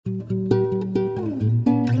Welcome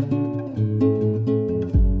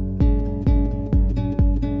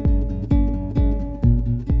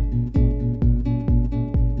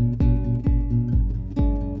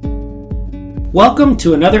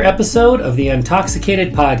to another episode of the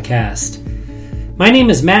Untoxicated Podcast. My name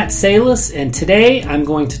is Matt Salis, and today I'm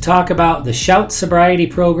going to talk about the Shout Sobriety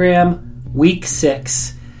Program, Week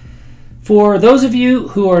 6. For those of you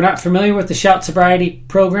who are not familiar with the Shout Sobriety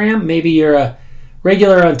Program, maybe you're a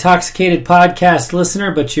regular Untoxicated Podcast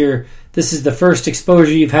listener, but this is the first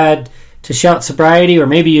exposure you've had to Shout Sobriety, or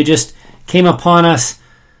maybe you just came upon us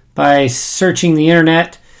by searching the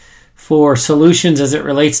internet for solutions as it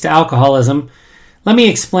relates to alcoholism. Let me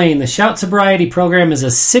explain. The Shout Sobriety Program is a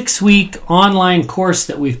 6-week online course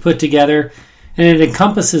that we've put together, and it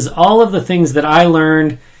encompasses all of the things that I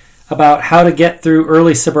learned about how to get through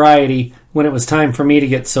early sobriety when it was time for me to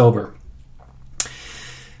get sober.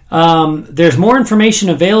 There's more information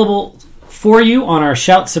available for you on our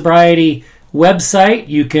Shout Sobriety website.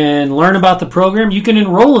 You can learn about the program. You can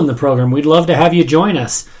enroll in the program. We'd love to have you join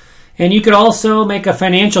us. And you could also make a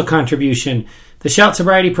financial contribution. The Shout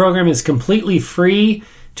Sobriety Program is completely free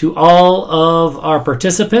to all of our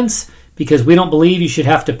participants because we don't believe you should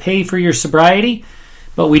have to pay for your sobriety,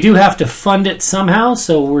 but we do have to fund it somehow,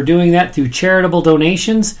 so we're doing that through charitable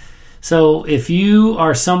donations. So if you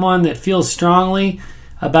are someone that feels strongly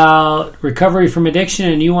about recovery from addiction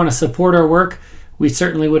and you want to support our work, we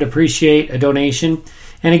certainly would appreciate a donation.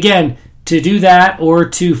 And again, to do that or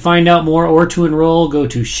to find out more or to enroll, go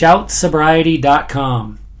to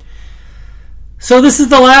shoutsobriety.com. So this is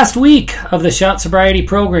the last week of the Shout Sobriety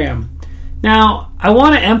Program. Now, I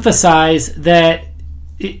want to emphasize that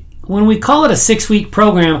when we call it a 6-week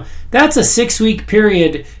program, that's a 6-week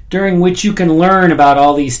period during which you can learn about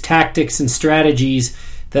all these tactics and strategies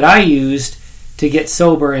that I used to get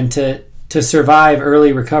sober and to survive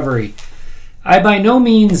early recovery. I by no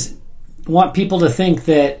means want people to think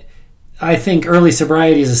that I think early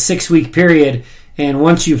sobriety is a 6-week period, and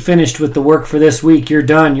once you've finished with the work for this week, you're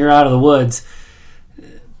done, you're out of the woods.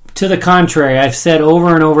 To the contrary, I've said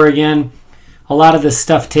over and over again, a lot of this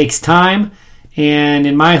stuff takes time, and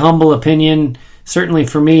in my humble opinion, certainly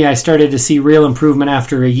for me, I started to see real improvement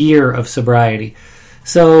after a year of sobriety.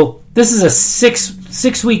 So this is a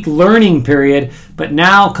six-week learning period, but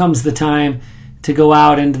now comes the time to go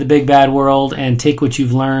out into the big bad world and take what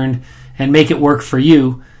you've learned and make it work for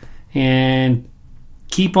you. And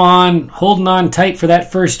keep on holding on tight for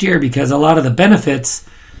that first year, because a lot of the benefits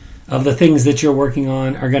of the things that you're working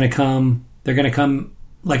on are going to come. They're going to come,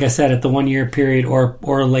 like I said, at the 1-year period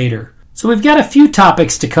or later. So we've got a few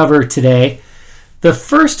topics to cover today. The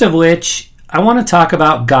first of which, I want to talk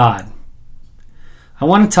about God. I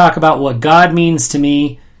want to talk about what God means to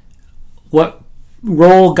me, what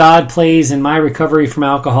role God plays in my recovery from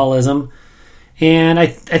alcoholism. And I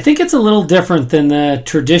think it's a little different than the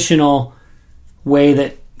traditional way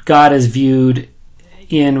that God is viewed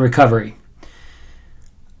in recovery.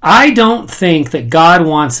 I don't think that God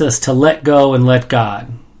wants us to let go and let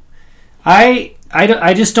God. I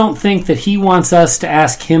just don't think that He wants us to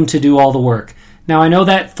ask Him to do all the work. Now, I know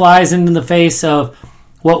that flies into the face of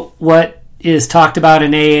what is talked about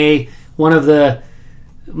in AA. One of the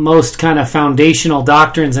most kind of foundational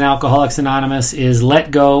doctrines in Alcoholics Anonymous is let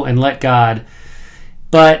go and let God.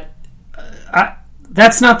 But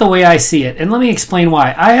that's not the way I see it. And let me explain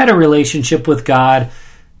why. I had a relationship with God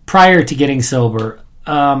prior to getting sober.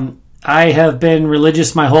 I have been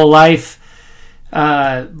religious my whole life.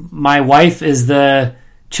 My wife is the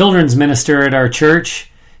children's minister at our church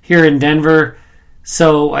here in Denver.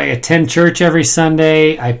 So I attend church every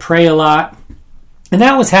Sunday. I pray a lot. And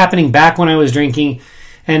that was happening back when I was drinking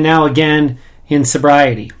and now again in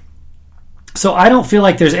sobriety. So I don't feel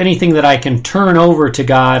like there's anything that I can turn over to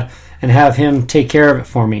God and have Him take care of it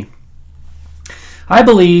for me. I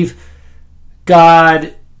believe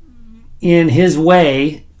God, in His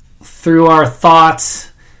way, through our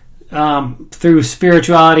thoughts, through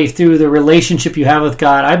spirituality, through the relationship you have with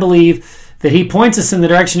God, I believe that He points us in the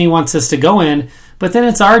direction He wants us to go in, but then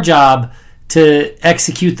it's our job to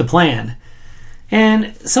execute the plan.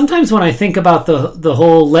 And sometimes when I think about the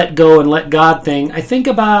whole let go and let God thing, I think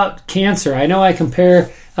about cancer. I know I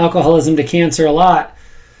compare alcoholism to cancer a lot,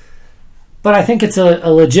 but I think it's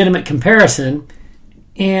a legitimate comparison.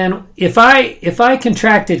 And if I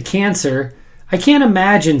contracted cancer, I can't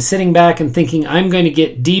imagine sitting back and thinking I'm going to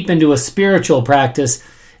get deep into a spiritual practice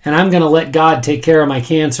and I'm going to let God take care of my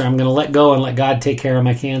cancer. I'm going to let go and let God take care of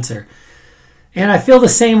my cancer. And I feel the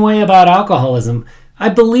same way about alcoholism. I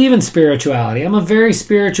believe in spirituality. I'm a very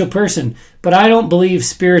spiritual person, but I don't believe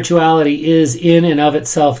spirituality is in and of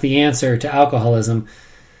itself the answer to alcoholism.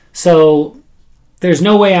 So there's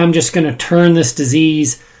no way I'm just going to turn this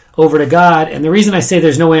disease over to God. And the reason I say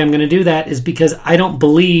there's no way I'm going to do that is because I don't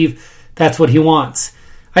believe that's what he wants.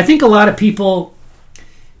 I think a lot of people,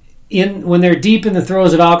 when they're deep in the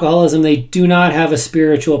throes of alcoholism, they do not have a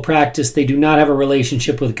spiritual practice. They do not have a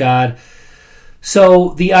relationship with God. So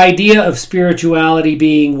the idea of spirituality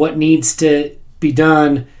being what needs to be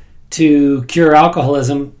done to cure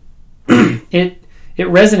alcoholism, it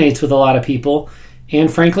resonates with a lot of people.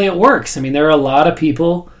 And frankly, it works. I mean, there are a lot of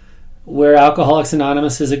people where Alcoholics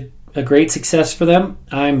Anonymous is a great success for them.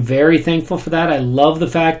 I'm very thankful for that. I love the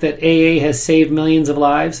fact that AA has saved millions of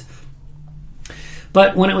lives.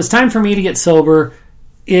 But when it was time for me to get sober,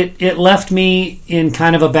 it left me in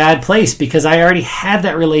kind of a bad place because I already had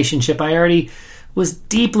that relationship. I already was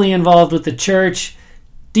deeply involved with the church,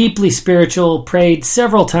 deeply spiritual, prayed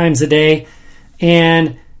several times a day.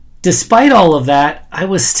 And despite all of that, I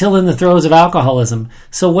was still in the throes of alcoholism.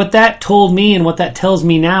 So what that told me and what that tells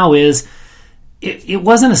me now is it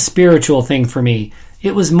wasn't a spiritual thing for me.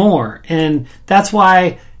 It was more. And that's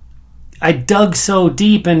why I dug so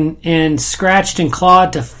deep and scratched and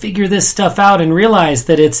clawed to figure this stuff out and realize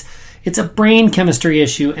that it's a brain chemistry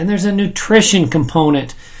issue and there's a nutrition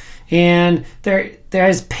component and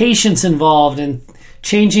there's patience involved, and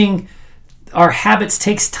changing our habits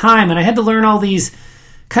takes time. And I had to learn all these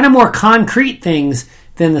kind of more concrete things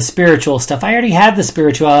than the spiritual stuff. I already had the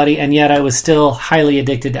spirituality, and yet I was still highly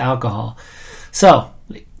addicted to alcohol. So,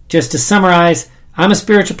 just to summarize, I'm a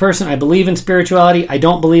spiritual person. I believe in spirituality. I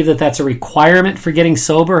don't believe that that's a requirement for getting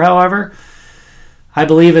sober, however. I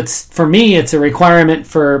believe for me, it's a requirement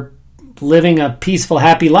for living a peaceful,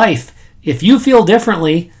 happy life. If you feel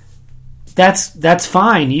differently, that's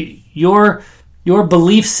fine. Your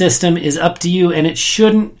belief system is up to you, and it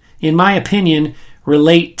shouldn't, in my opinion,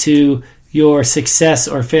 relate to your success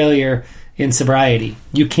or failure in sobriety.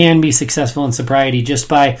 You can be successful in sobriety just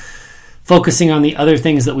by focusing on the other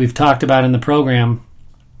things that we've talked about in the program,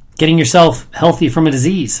 getting yourself healthy from a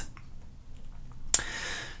disease.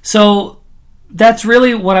 So that's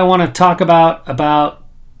really what I want to talk about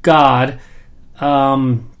God.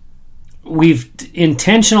 We've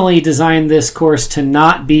intentionally designed this course to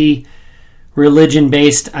not be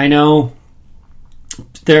religion-based. I know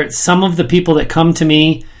some of the people that come to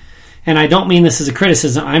me, and I don't mean this as a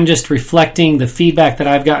criticism, I'm just reflecting the feedback that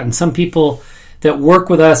I've gotten. Some people that work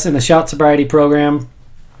with us in the Shout Sobriety program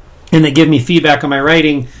and that give me feedback on my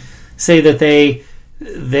writing say that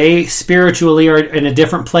they spiritually are in a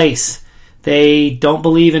different place. They don't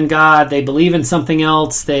believe in God. They believe in something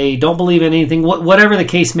else. They don't believe in anything, whatever the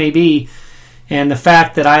case may be. And the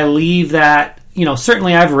fact that I leave that,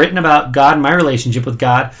 certainly I've written about God and my relationship with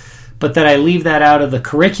God, but that I leave that out of the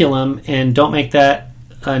curriculum and don't make that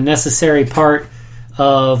a necessary part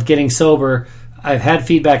of getting sober. I've had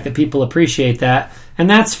feedback that people appreciate that. And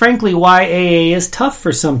that's frankly why AA is tough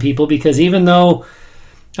for some people, because even though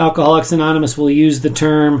Alcoholics Anonymous will use the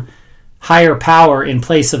term higher power in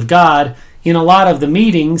place of God, in a lot of the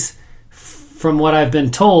meetings, from what I've been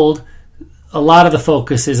told, a lot of the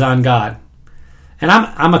focus is on God. And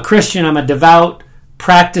I'm a Christian. I'm a devout,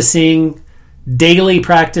 daily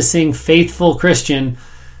practicing, faithful Christian,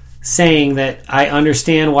 saying that I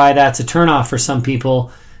understand why that's a turnoff for some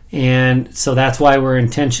people. And so that's why we're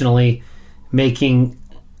intentionally making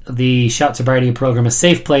the Shout Sobriety program a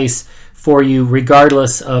safe place for you,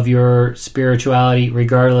 regardless of your spirituality,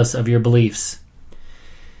 regardless of your beliefs.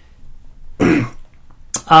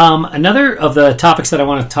 Another of the topics that I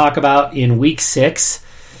want to talk about in week 6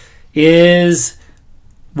 is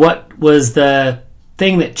what was the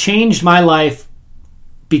thing that changed my life,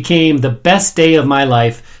 became the best day of my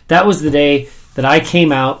life. That was the day that I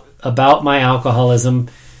came out about my alcoholism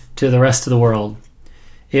to the rest of the world.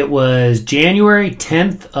 It was January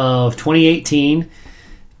 10th of 2018.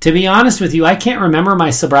 To be honest with you, I can't remember my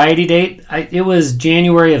sobriety date. It was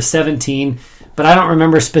January of 17, but I don't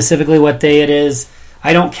remember specifically what day it is.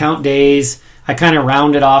 I don't count days. I kind of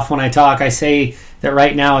round it off when I talk. I say that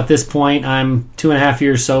right now at this point I'm 2.5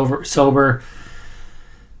 years sober.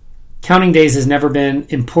 Counting days has never been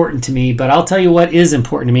important to me, but I'll tell you what is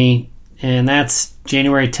important to me, and that's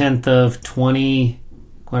January 10th of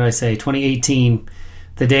 2018,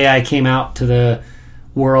 the day I came out to the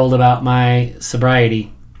world about my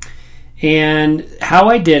sobriety. And how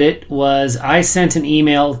I did it was I sent an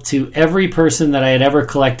email to every person that I had ever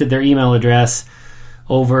collected their email address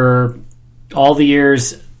over all the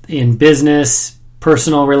years in business,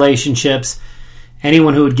 personal relationships,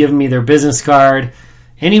 anyone who had given me their business card,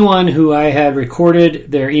 anyone who I had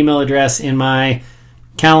recorded their email address in my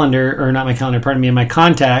calendar, or not my calendar, pardon me, in my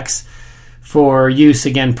contacts for use,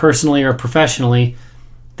 again, personally or professionally.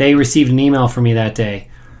 they received an email from me that day.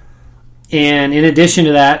 And in addition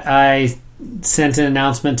to that, I sent an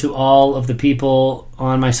announcement to all of the people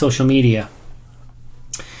on my social media.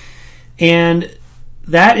 And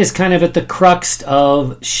that is kind of at the crux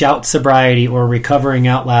of Shout Sobriety or Recovering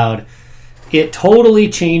Out Loud. It totally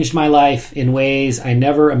changed my life in ways I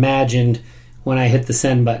never imagined when I hit the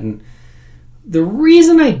send button. The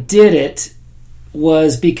reason I did it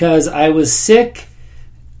was because I was sick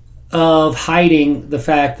of hiding the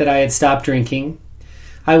fact that I had stopped drinking.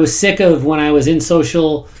 I was sick of when I was in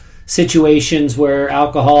social situations where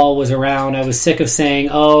alcohol was around. I was sick of saying,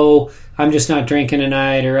 oh, I'm just not drinking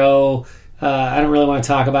tonight, or I don't really want to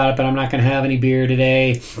talk about it, but I'm not going to have any beer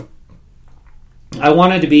today. I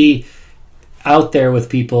wanted to be out there with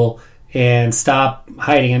people and stop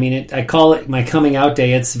hiding. I mean, I call it my coming out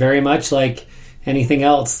day. It's very much like anything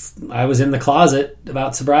else. I was in the closet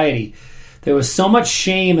about sobriety. There was so much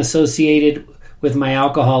shame associated with my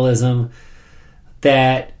alcoholism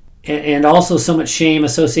and also so much shame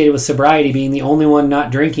associated with sobriety, being the only one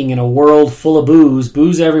not drinking in a world full of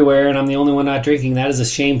booze everywhere, and I'm the only one not drinking. That is a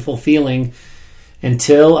shameful feeling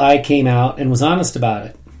until I came out and was honest about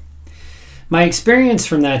it. My experience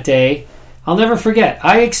from that day, I'll never forget.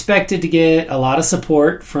 I expected to get a lot of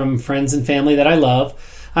support from friends and family that I love.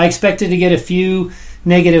 I expected to get a few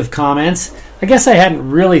negative comments. I guess I hadn't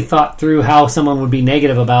really thought through how someone would be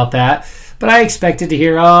negative about that, but I expected to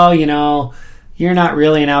hear, oh, you're not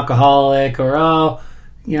really an alcoholic, or, oh,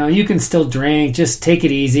 you can still drink, just take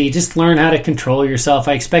it easy, just learn how to control yourself.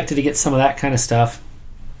 I expected to get some of that kind of stuff.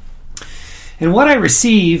 And what I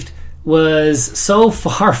received was so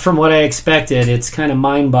far from what I expected, it's kind of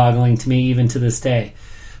mind-boggling to me even to this day.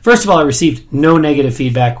 First of all, I received no negative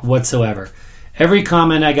feedback whatsoever. Every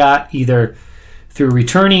comment I got, either through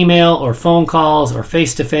return email or phone calls or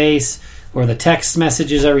face-to-face or the text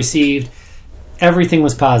messages I received, everything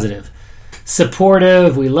was positive.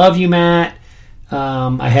 Supportive, we love you, Matt.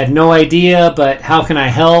 I had no idea, but how can I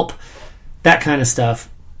help? That kind of stuff.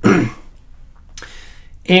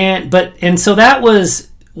 And so that was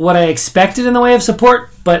what I expected in the way of support,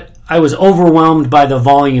 but I was overwhelmed by the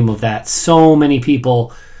volume of that. So many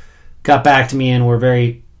people got back to me and were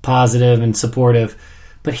very positive and supportive.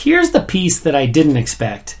 But here's the piece that I didn't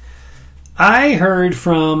expect. I heard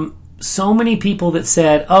from so many people that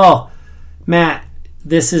said, oh, Matt,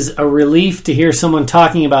 this is a relief to hear someone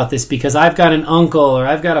talking about this, because I've got an uncle, or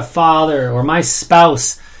I've got a father, or my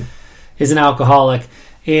spouse is an alcoholic,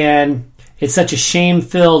 and it's such a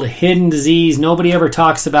shame-filled, hidden disease. Nobody ever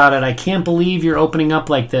talks about it. I can't believe you're opening up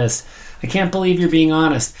like this. I can't believe you're being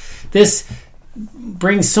honest. This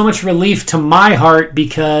brings so much relief to my heart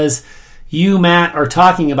because you, Matt, are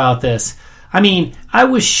talking about this. I mean, I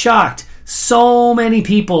was shocked. So many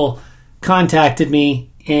people contacted me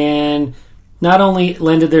and not only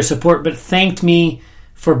lended their support, but thanked me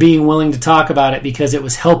for being willing to talk about it because it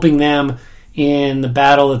was helping them in the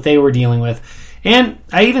battle that they were dealing with. And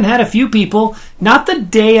I even had a few people, not the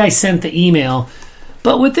day I sent the email,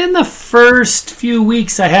 but within the first few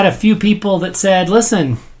weeks, I had a few people that said,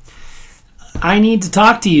 listen, I need to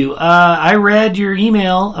talk to you. I read your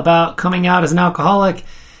email about coming out as an alcoholic,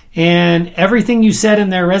 and everything you said in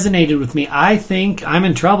there resonated with me. I think I'm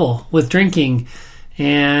in trouble with drinking,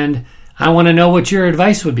 and I want to know what your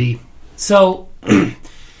advice would be. So here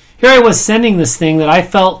I was sending this thing that I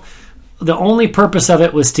felt the only purpose of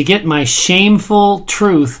it was to get my shameful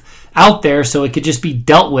truth out there so it could just be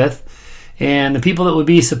dealt with. And the people that would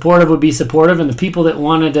be supportive, and the people that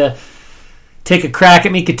wanted to take a crack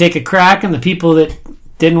at me could take a crack, and the people that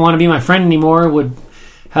didn't want to be my friend anymore would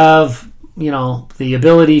have, the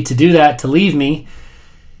ability to do that, to leave me.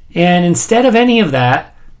 And instead of any of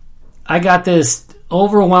that, I got this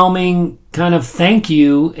overwhelming kind of thank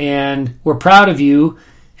you and we're proud of you,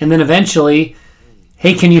 and then eventually,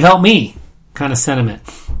 hey, can you help me kind of sentiment.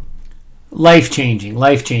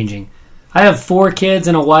 Life-changing. I have 4 kids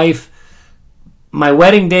and a wife. My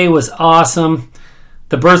wedding day was awesome.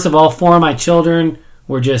 The births of all 4 of my children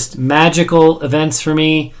were just magical events for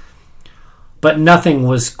me. But nothing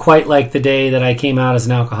was quite like the day that I came out as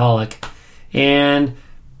an alcoholic. And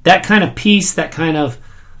that kind of peace, that kind of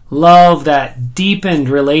love, that deepened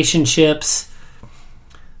relationships,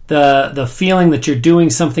 the feeling that you're doing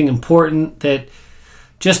something important, that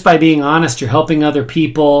just by being honest, you're helping other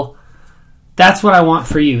people. That's what I want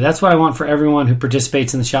for you. That's what I want for everyone who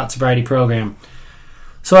participates in the Shout Sobriety program.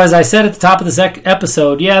 So as I said at the top of this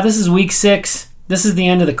episode, this is week 6. This is the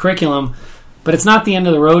end of the curriculum, but it's not the end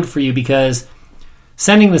of the road for you, because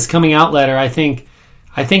sending this coming out letter, I think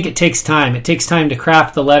it takes time. It takes time to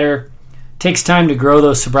craft the letter. It takes time to grow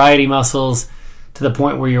those sobriety muscles to the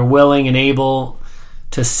point where you're willing and able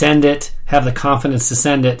to send it, have the confidence to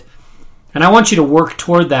send it. And I want you to work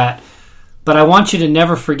toward that. But I want you to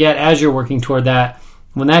never forget, as you're working toward that,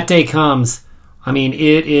 when that day comes, I mean,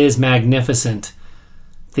 it is magnificent.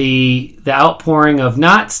 The outpouring of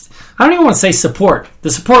I don't even want to say support. The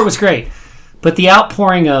support was great. But the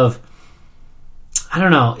outpouring of, I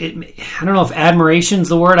don't know if admiration's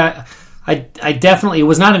the word. I definitely, it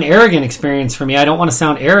was not an arrogant experience for me. I don't want to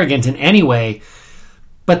sound arrogant in any way.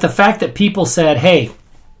 But the fact that people said, hey,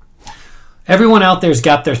 everyone out there's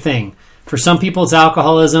got their thing. For some people, it's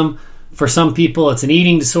alcoholism. For some people, it's an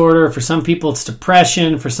eating disorder. For some people, it's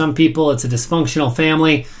depression. For some people, it's a dysfunctional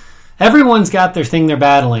family. Everyone's got their thing they're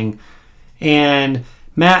battling. And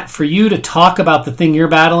Matt, for you to talk about the thing you're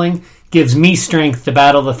battling gives me strength to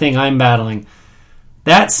battle the thing I'm battling.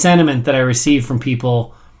 That sentiment that I received from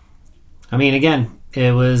people, I mean, again,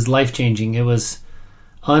 it was life-changing. It was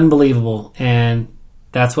unbelievable. And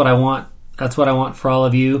that's what I want. That's what I want for all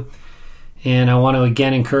of you. And I want to,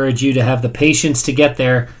 again, encourage you to have the patience to get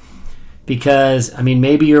there. Because, I mean,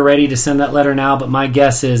 maybe you're ready to send that letter now, but my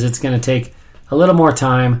guess is it's going to take a little more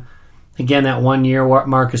time. Again, that 1 year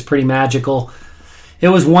mark is pretty magical. It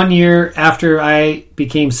was 1 year after I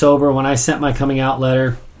became sober when I sent my coming out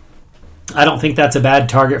letter. I don't think that's a bad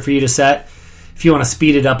target for you to set. If you want to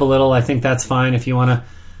speed it up a little, I think that's fine. If you want to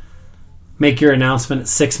make your announcement at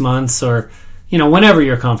 6 months or, whenever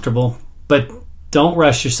you're comfortable. But don't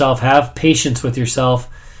rush yourself. Have patience with yourself.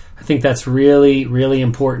 I think that's really, really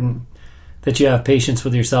important. That you have patience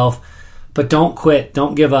with yourself, but don't quit.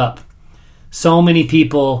 Don't give up. So many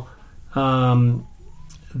people,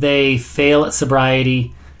 they fail at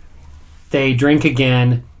sobriety. They drink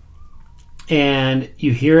again, and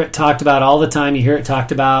you hear it talked about all the time. You hear it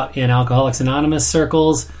talked about in Alcoholics Anonymous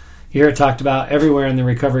circles. You hear it talked about everywhere in the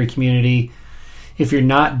recovery community. If you're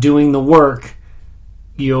not doing the work,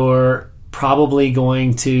 you're probably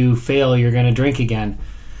going to fail. You're going to drink again.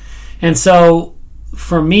 And so,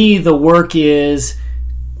 for me, the work is,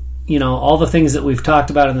 all the things that we've talked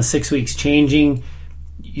about in the 6 weeks, changing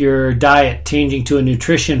your diet, changing to a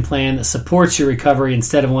nutrition plan that supports your recovery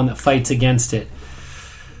instead of one that fights against it.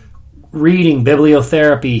 Reading,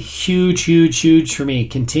 bibliotherapy, huge, huge, huge for me.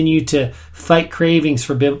 Continue to fight cravings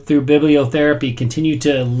through bibliotherapy. Continue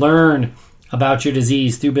to learn about your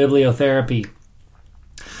disease through bibliotherapy.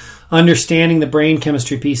 Understanding the brain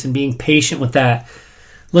chemistry piece and being patient with that.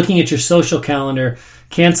 Looking at your social calendar,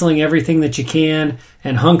 canceling everything that you can,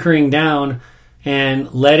 and hunkering down, and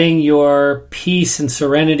letting your peace and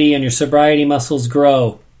serenity and your sobriety muscles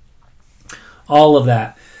grow. All of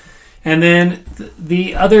that. And then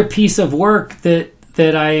the other piece of work that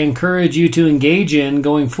I encourage you to engage in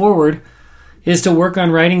going forward is to work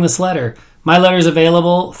on writing this letter. My letter is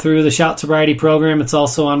available through the Shout Sobriety program. It's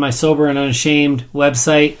also on my Sober and Unashamed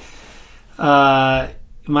website.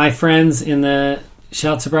 My friends in the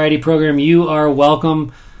Shout Sobriety program, you are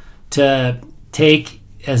welcome to take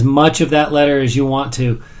as much of that letter as you want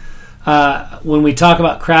to. When we talk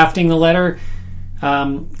about crafting the letter,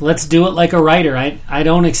 let's do it like a writer. I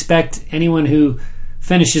don't expect anyone who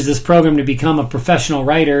finishes this program to become a professional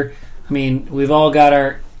writer. I mean, we've all got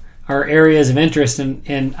our areas of interest,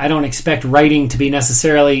 and I don't expect writing to be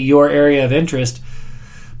necessarily your area of interest.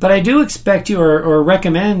 But I do expect you or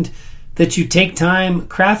recommend that you take time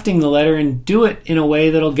crafting the letter and do it in a way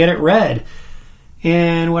that'll get it read.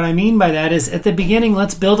 And what I mean by that is, at the beginning,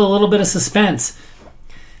 let's build a little bit of suspense.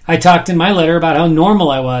 I talked in my letter about how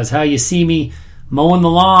normal I was, how you see me mowing the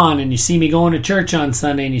lawn, and you see me going to church on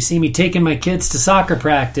Sunday, and you see me taking my kids to soccer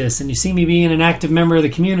practice, and you see me being an active member of the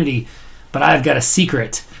community. But I've got a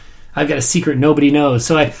secret. I've got a secret nobody knows.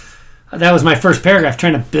 So that was my first paragraph,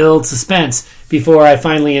 trying to build suspense before I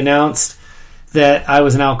finally announced that I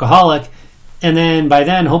was an alcoholic. And then by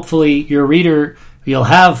then, hopefully, your reader, you'll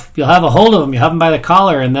have a hold of them. You'll have them by the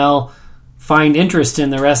collar, and they'll find interest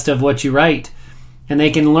in the rest of what you write. And they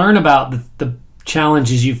can learn about the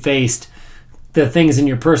challenges you faced, the things in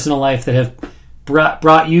your personal life that have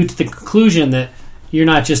brought you to the conclusion that you're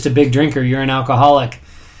not just a big drinker, you're an alcoholic.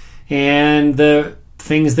 And the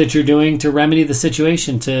things that you're doing to remedy the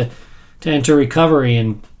situation, to enter recovery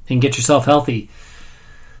and get yourself healthy.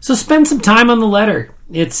 So spend some time on the letter.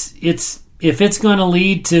 If it's going to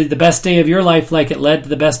lead to the best day of your life like it led to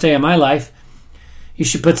the best day of my life, you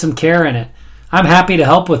should put some care in it. I'm happy to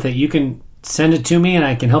help with it. You can send it to me and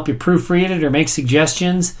I can help you proofread it or make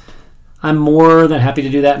suggestions. I'm more than happy to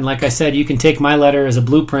do that. And like I said, you can take my letter as a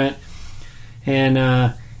blueprint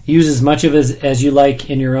and use as much of it as you like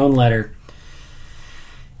in your own letter.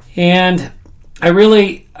 And I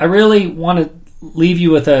really want to leave you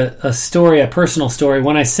with a story, a personal story.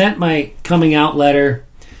 When I sent my coming out letter,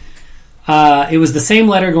 It was the same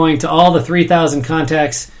letter going to all the 3,000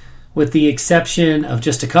 contacts, with the exception of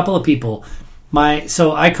just a couple of people.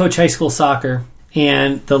 So I coach high school soccer,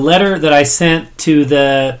 and the letter that I sent to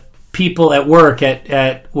the people at work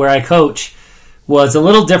at where I coach was a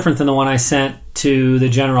little different than the one I sent to the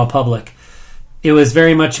general public. It was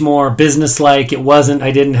very much more businesslike.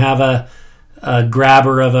 I didn't have a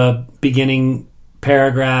grabber of a beginning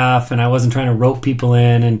paragraph, and I wasn't trying to rope people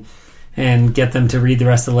in and get them to read the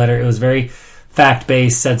rest of the letter. It was very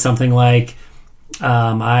fact-based, said something like,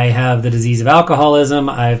 I have the disease of alcoholism.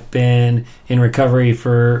 I've been in recovery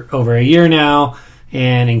for over a year now.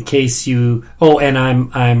 And in case and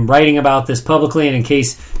I'm writing about this publicly, and in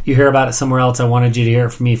case you hear about it somewhere else, I wanted you to hear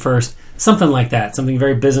it from me first. Something like that. Something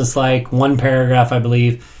very businesslike, one paragraph, I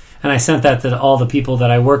believe. And I sent that to all the people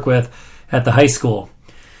that I work with at the high school.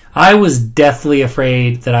 I was deathly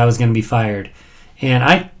afraid that I was going to be fired. And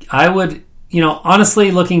I would,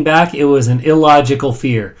 honestly, looking back, it was an illogical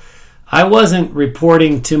fear. I wasn't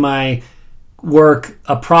reporting to my work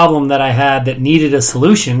a problem that I had that needed a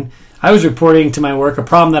solution. I was reporting to my work a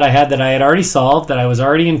problem that I had already solved, that I was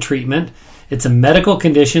already in treatment. It's a medical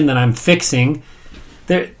condition that I'm fixing.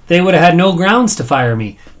 They would have had no grounds to fire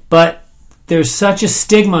me. But there's such a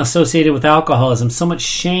stigma associated with alcoholism, so much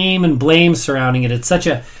shame and blame surrounding it. It's such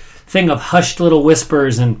a thing of hushed little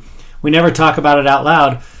whispers, and we never talk about it out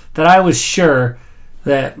loud, that I was sure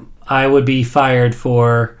that I would be fired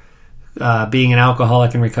for being an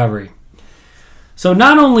alcoholic in recovery. So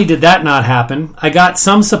not only did that not happen, I got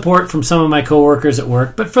some support from some of my coworkers at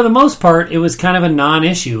work, but for the most part, it was kind of a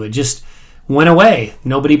non-issue. It just went away.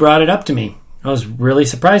 Nobody brought it up to me. I was really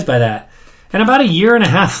surprised by that. And about a year and a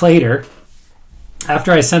half later,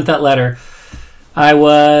 after I sent that letter, it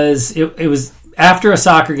was after a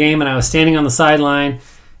soccer game, and I was standing on the sideline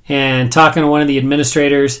and talking to one of the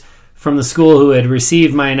administrators from the school who had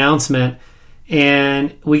received my announcement.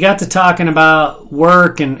 And we got to talking about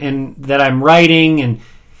work and that I'm writing, and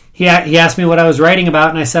he asked me what I was writing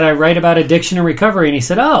about, and I said I write about addiction and recovery. And he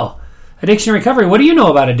said, "Oh, addiction and recovery. What do you know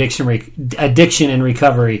about addiction and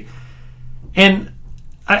recovery?" And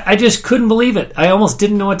I just couldn't believe it. I almost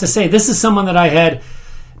didn't know what to say. This is someone that I had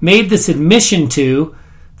made this admission to,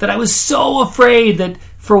 that I was so afraid that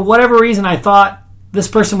for whatever reason I thought this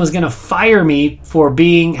person was going to fire me for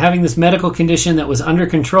having this medical condition that was under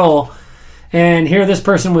control. And here this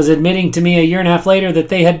person was admitting to me a year and a half later that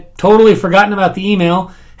they had totally forgotten about the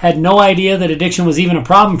email, had no idea that addiction was even a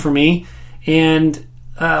problem for me, and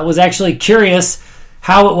was actually curious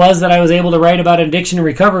how it was that I was able to write about addiction and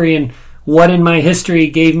recovery and what in my history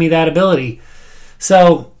gave me that ability.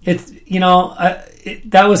 So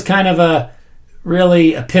that was kind of a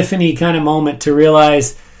really epiphany kind of moment to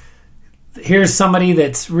realize here's somebody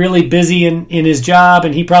that's really busy in his job,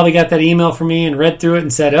 and he probably got that email from me and read through it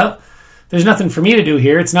and said, "Oh, there's nothing for me to do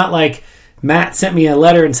here." It's not like Matt sent me a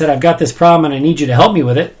letter and said, "I've got this problem and I need you to help me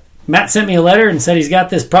with it." Matt sent me a letter and said he's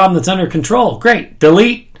got this problem that's under control. Great.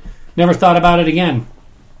 Delete. Never thought about it again.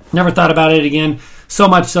 So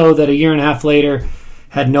much so that a year and a half later,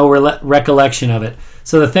 had no recollection of it.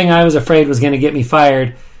 So the thing I was afraid was going to get me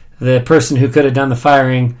fired, the person who could have done the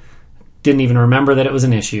firing didn't even remember that it was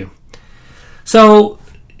an issue. So,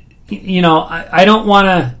 I don't want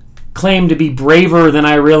to claim to be braver than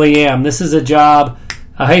I really am. This is a job.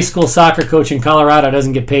 A high school soccer coach in Colorado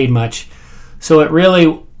doesn't get paid much. So it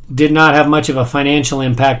really did not have much of a financial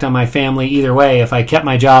impact on my family either way, if I kept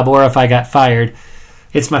my job or if I got fired.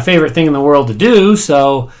 It's my favorite thing in the world to do,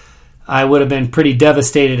 so I would have been pretty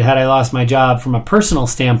devastated had I lost my job from a personal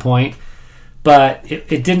standpoint, but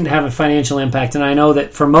it didn't have a financial impact. And I know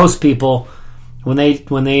that for most people, when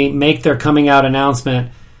they make their coming out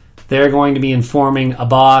announcement, they're going to be informing a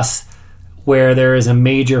boss where there is a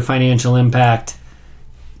major financial impact.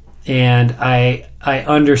 And I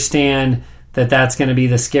understand that that's going to be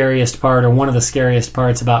the scariest part, or one of the scariest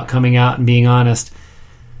parts about coming out and being honest.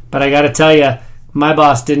 But I got to tell you, my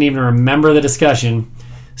boss didn't even remember the discussion.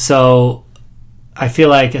 So I feel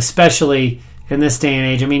like, especially in this day and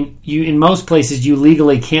age, in most places you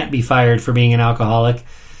legally can't be fired for being an alcoholic.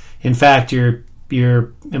 In fact, your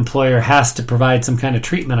employer has to provide some kind of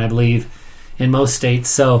treatment, I believe, in most states.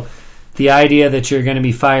 So the idea that you're going to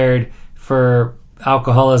be fired for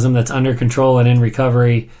alcoholism that's under control and in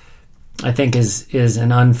recovery, I think is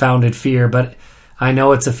an unfounded fear. But I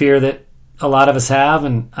know it's a fear that a lot of us have,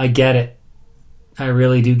 and I get it. I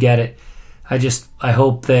really do get it. I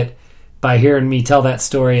hope that by hearing me tell that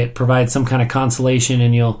story, it provides some kind of consolation,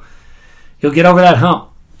 and you'll get over that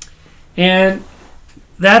hump. And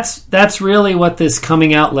that's really what this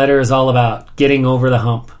coming out letter is all about, getting over the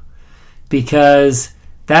hump. Because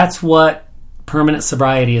that's what permanent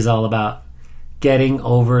sobriety is all about. Getting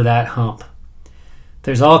over that hump.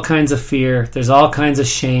 There's all kinds of fear. There's all kinds of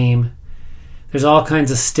shame. There's all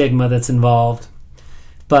kinds of stigma that's involved.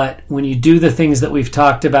 But when you do the things that we've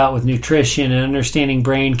talked about with nutrition and understanding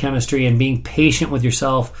brain chemistry and being patient with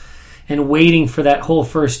yourself and waiting for that whole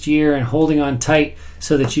first year and holding on tight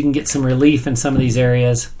so that you can get some relief in some of these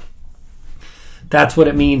areas, that's what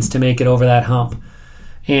it means to make it over that hump.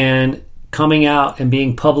 And coming out and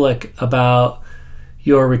being public about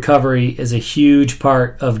your recovery is a huge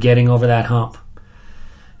part of getting over that hump.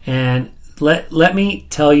 And let me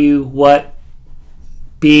tell you what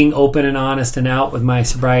being open and honest and out with my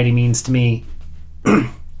sobriety means to me. A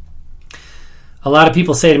lot of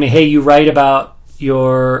people say to me, hey, you write about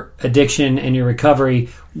your addiction and your recovery.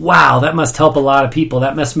 Wow, that must help a lot of people.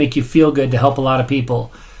 That must make you feel good to help a lot of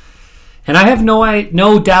people. And I have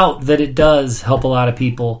no doubt that it does help a lot of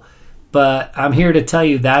people. But I'm here to tell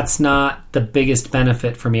you that's not the biggest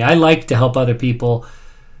benefit for me. I like to help other people,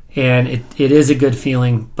 and it is a good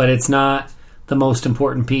feeling, but it's not the most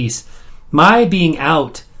important piece. My being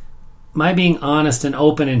out, my being honest and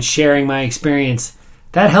open and sharing my experience,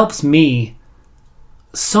 that helps me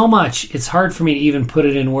so much. It's hard for me to even put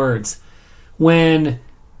it in words. When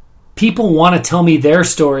people want to tell me their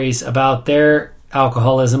stories about their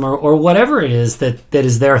alcoholism or whatever it is that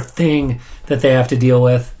is their thing that they have to deal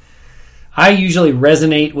with, I usually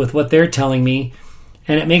resonate with what they're telling me,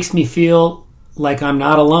 and it makes me feel like I'm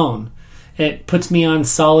not alone. It puts me on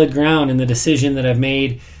solid ground in the decision that I've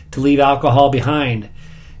made to leave alcohol behind.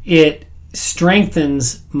 It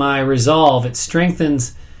strengthens my resolve. It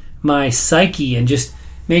strengthens my psyche and just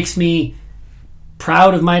makes me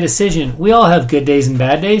proud of my decision. We all have good days and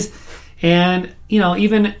bad days. And,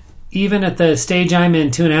 even at the stage I'm in,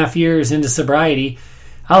 2.5 years into sobriety,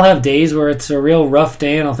 I'll have days where it's a real rough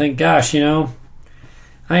day and I'll think, gosh, I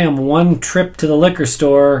am one trip to the liquor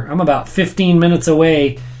store. I'm about 15 minutes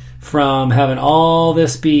away from having all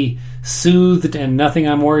this be soothed and nothing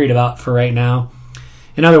I'm worried about for right now.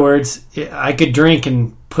 In other words, I could drink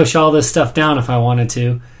and push all this stuff down if I wanted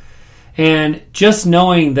to. And just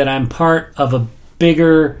knowing that I'm part of a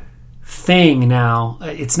bigger thing now,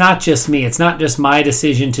 it's not just me. It's not just my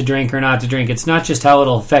decision to drink or not to drink. It's not just how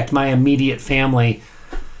it'll affect my immediate family.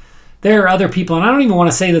 There are other people, and I don't even want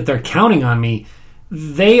to say that they're counting on me.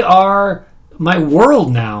 They are my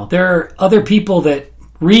world now. There are other people that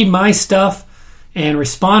read my stuff and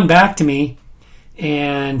respond back to me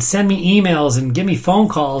and send me emails and give me phone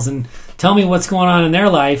calls and tell me what's going on in their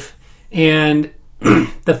life. And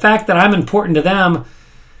the fact that I'm important to them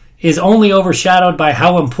is only overshadowed by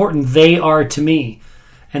how important they are to me.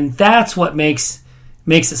 And that's what makes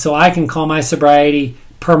it so I can call my sobriety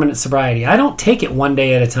permanent sobriety. I don't take it one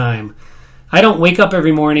day at a time. I don't wake up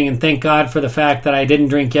every morning and thank God for the fact that I didn't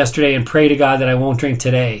drink yesterday and pray to God that I won't drink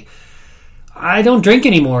today. I don't drink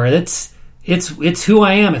anymore. It's who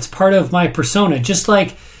I am. It's part of my persona. Just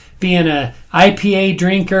like being a IPA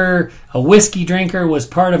drinker, a whiskey drinker was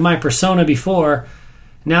part of my persona before.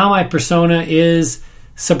 Now my persona is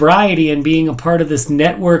sobriety and being a part of this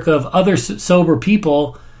network of other sober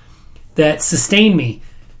people that sustain me.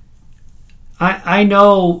 I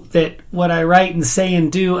know that what I write and say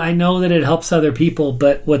and do, I know that it helps other people,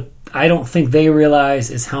 but what I don't think they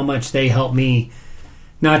realize is how much they help me,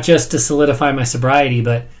 not just to solidify my sobriety,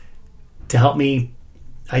 but to help me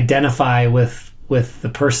identify with the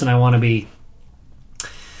person I want to be.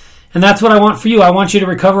 And that's what I want for you. I want you to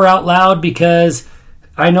recover out loud because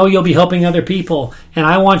I know you'll be helping other people. And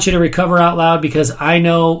I want you to recover out loud because I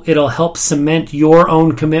know it'll help cement your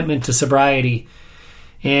own commitment to sobriety.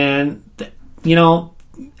 And,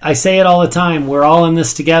 I say it all the time. We're all in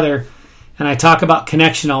this together. And I talk about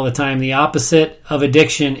connection all the time. The opposite of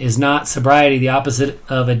addiction is not sobriety. The opposite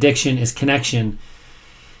of addiction is connection.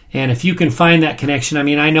 And if you can find that connection,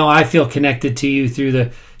 I know I feel connected to you through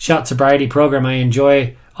the Shout Sobriety program. I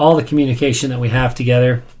enjoy all the communication that we have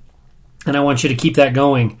together. And I want you to keep that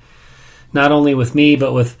going. Not only with me,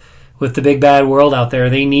 but with the big bad world out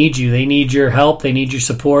there. They need you. They need your help. They need your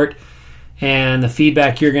support. And the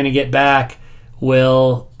feedback you're going to get back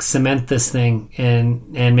will cement this thing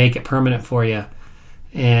and make it permanent for you.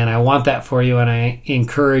 And I want that for you, and I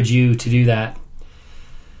encourage you to do that.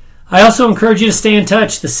 I also encourage you to stay in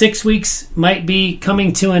touch. The 6 weeks might be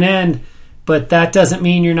coming to an end, but that doesn't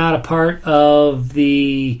mean you're not a part of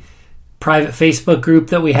the private Facebook group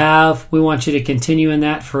that we have. We want you to continue in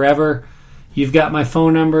that forever. You've got my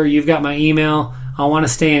phone number. You've got my email. I want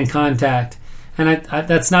to stay in contact. And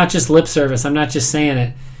that's not just lip service. I'm not just saying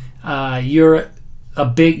it.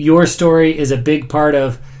 Your story is a big part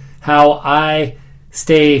of how I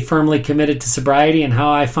stay firmly committed to sobriety and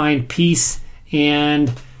how I find peace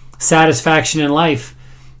and satisfaction in life.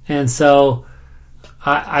 And so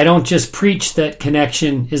I don't just preach that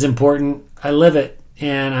connection is important. I live it,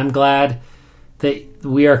 and I'm glad that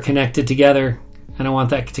we are connected together, and I want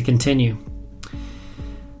that to continue.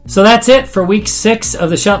 So that's it for week 6 of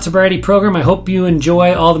the Shout Sobriety program. I hope you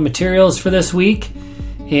enjoy all the materials for this week,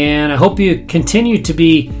 and I hope you continue to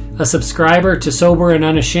be a subscriber to Sober and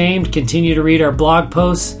Unashamed, continue to read our blog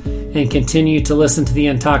posts, and continue to listen to the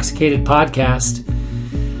Intoxicated podcast.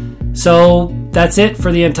 So that's it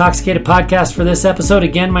for the Intoxicated podcast for this episode.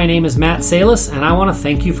 Again, my name is Matt Salis, and I want to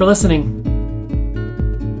thank you for listening.